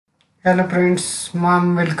Hello friends,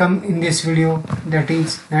 mom, welcome in this video that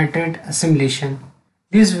is nitrate assimilation.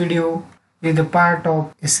 This video is the part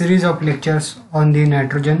of a series of lectures on the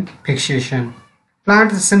nitrogen fixation.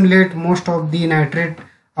 Plants assimilate most of the nitrate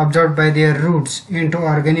absorbed by their roots into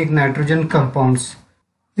organic nitrogen compounds.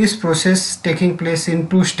 This process taking place in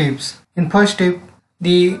two steps. In first step,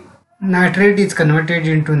 the nitrate is converted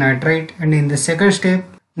into nitrite, and in the second step,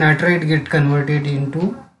 nitrite gets converted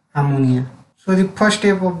into ammonia. So the first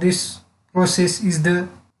step of this process is the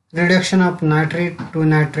reduction of nitrate to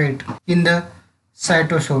nitrite in the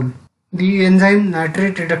cytosol. The enzyme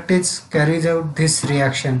Nitrate Reductase carries out this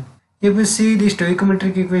reaction. If we see the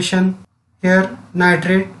stoichiometric equation, here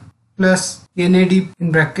nitrate plus NAD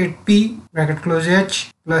in bracket P bracket close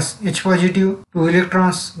H plus H positive 2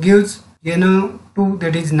 electrons gives NO2,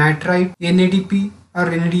 that is nitrite, NADP or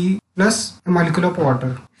NAD plus a molecule of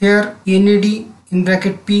water. Here NAD in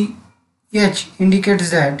bracket P H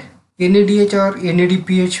indicates that NADH or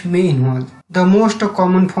NADPH may involve. The most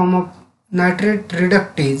common form of nitrate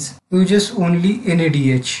reductase uses only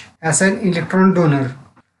NADH as an electron donor.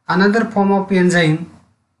 Another form of enzyme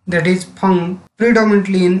that is found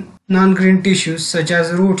predominantly in non-green tissues such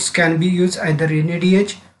as roots can be used either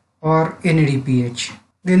NADH or NADPH.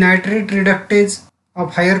 The nitrate reductase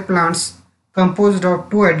of higher plants composed of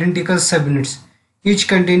two identical subunits, each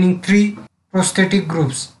containing three prosthetic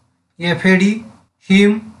groups, FAD,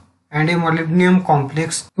 heme, and a molybdenum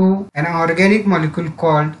complex to an organic molecule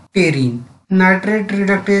called pterine. Nitrate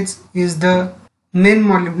reductase is the main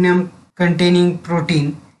molybdenum containing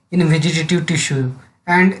protein in vegetative tissue,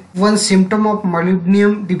 and one symptom of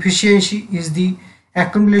molybdenum deficiency is the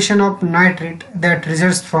accumulation of nitrate that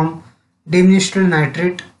results from diminished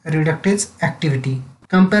nitrate reductase activity.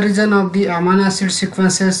 Comparison of the amino acid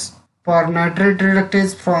sequences for nitrate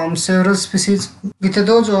reductase from several species with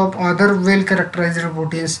those of other well-characterized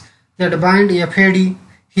proteins that bind FAD,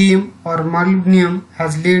 heme or molybdenum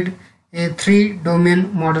has led a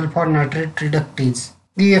three-domain model for nitrate reductase.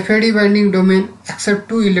 The FAD binding domain accepts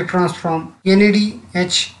two electrons from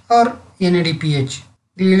NADH or NADPH.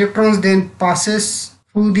 The electrons then passes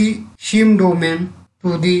through the heme domain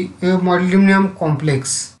to the molybdenum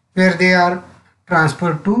complex, where they are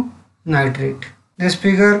transferred to nitrate. This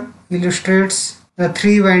figure illustrates the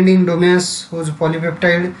three binding domains whose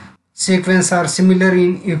polypeptide sequence are similar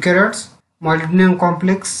in eukaryotes: molybdenum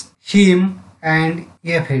complex, heme and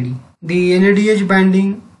FAD. The NADH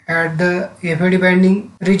binding at the FAD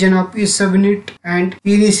binding region of each subunit and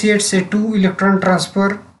initiates a 2 electron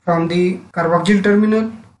transfer from the carboxyl terminal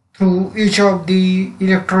through each of the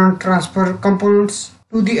electron transfer components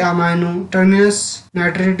to the amino terminus.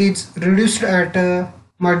 Nitrate is reduced at a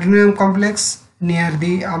molybdenum complex near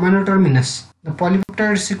the amino terminus. The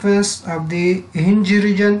polypeptide sequence of the hinge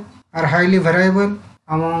region are highly variable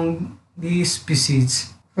among these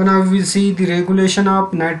species. So now we will see the regulation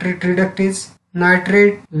of nitrate reductase.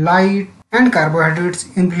 Nitrate, light and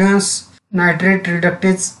carbohydrates influence nitrate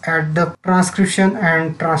reductase at the transcription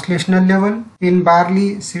and translational level. In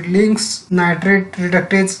barley seedlings, nitrate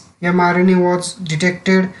reductase mRNA was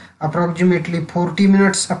detected approximately 40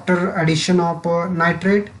 minutes after addition of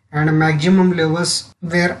nitrate, and maximum levels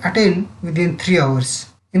were attained within 3 hours.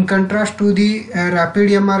 In contrast to the rapid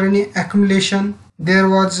mRNA accumulation, there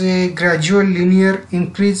was a gradual linear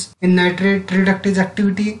increase in nitrate reductase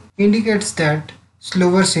activity, indicates that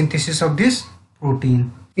slower synthesis of this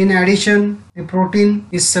protein. In addition, the protein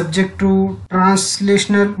is subject to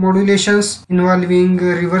translational modulations involving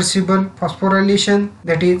reversible phosphorylation,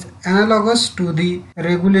 that is analogous to the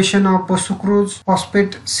regulation of sucrose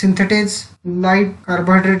phosphate synthetase. Light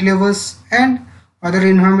carbohydrate levels and other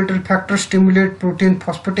environmental factors stimulate protein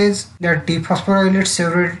phosphatase that dephosphorylates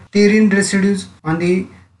several pterine residues on the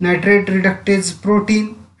nitrate reductase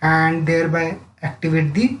protein and thereby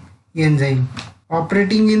activate the enzyme.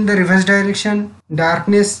 Operating in the reverse direction,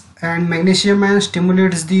 darkness and magnesium ion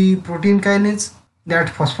stimulates the protein kinase that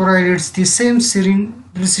phosphorylates the same serine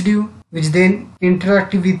residue, which then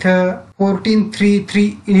interact with a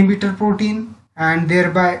 14-3-3 inhibitor protein and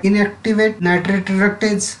thereby inactivate nitrate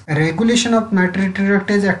reductase. Regulation of nitrate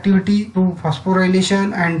reductase activity through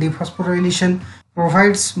phosphorylation and dephosphorylation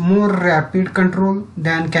provides more rapid control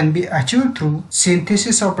than can be achieved through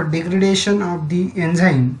synthesis of a degradation of the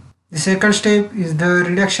enzyme. The second step is the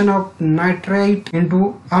reduction of nitrite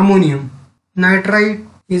into ammonium. Nitrite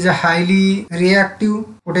is a highly reactive,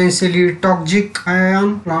 potentially toxic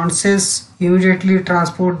ion. Plant cells immediately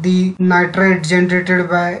transport the nitrite generated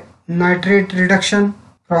by nitrate reduction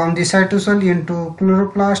from the cytosol into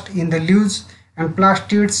chloroplast in the leaves and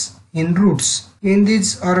plastids in roots. In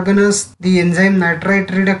these organelles, the enzyme nitrate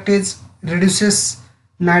reductase reduces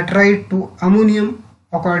nitrite to ammonium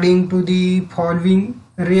according to the following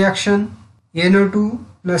reaction: NO2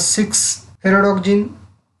 plus 6 ferrodoxin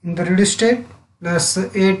in the reduced state plus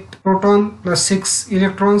 8 proton plus 6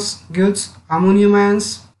 electrons gives ammonium ions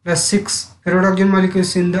plus 6 ferrodoxin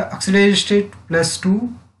molecules in the oxidized state plus 2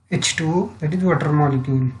 H2O, that is water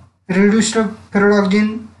molecule. Reduced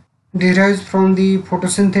ferrodoxin derives from the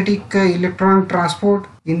photosynthetic electron transport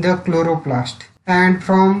in the chloroplast and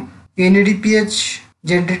from NADPH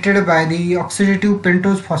generated by the oxidative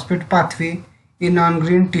pentose phosphate pathway in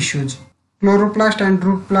non-green tissues. Chloroplast and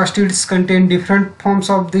root plastids contain different forms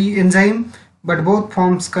of the enzyme, but both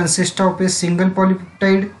forms consist of a single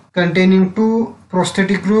polypeptide containing two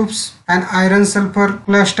prosthetic groups, an iron sulfur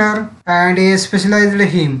cluster and a specialized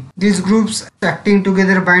heme. These groups acting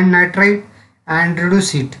together bind nitrite and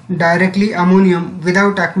reduce it directly ammonium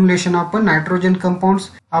without accumulation of nitrogen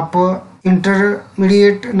compounds of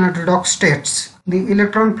intermediate redox states. The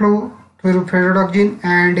electron flow through ferrodoxin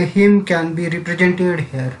and heme can be represented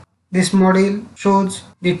here. This model shows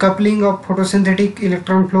the coupling of photosynthetic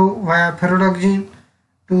electron flow via ferrodoxin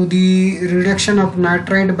to the reduction of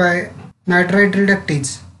nitrite by nitrite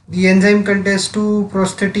reductase. The enzyme contains two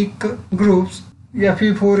prosthetic groups,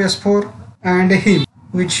 Fe4S4 and heme,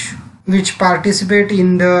 which participate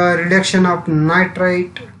in the reduction of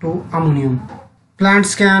nitrite to ammonium.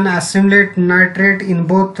 Plants can assimilate nitrate in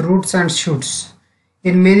both roots and shoots.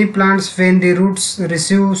 In many plants, when the roots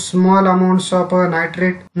receive small amounts of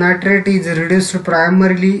nitrate is reduced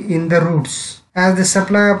primarily in the roots. As the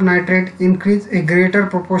supply of nitrate increases, a greater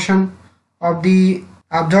proportion of the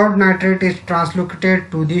absorbed nitrate is translocated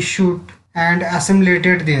to the shoot and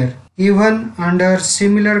assimilated there. Even under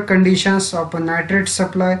similar conditions of a nitrate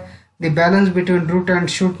supply, the balance between root and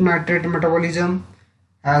shoot nitrate metabolism,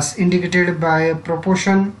 as indicated by a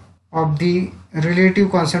proportion of the relative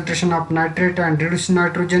concentration of nitrate and reduced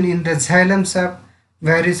nitrogen in the xylem sap,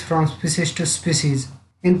 varies from species to species.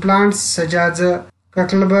 In plants such as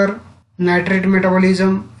cucumber, nitrate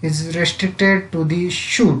metabolism is restricted to the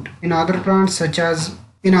shoot. In other plants such as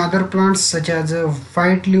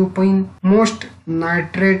white lupine, most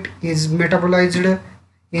nitrate is metabolized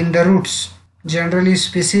in the roots. Generally,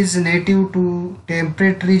 species native to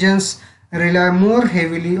temperate regions rely more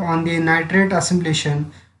heavily on the nitrate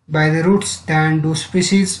assimilation by the roots than do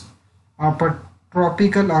species of a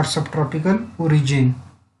tropical or subtropical origin.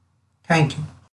 Thank you.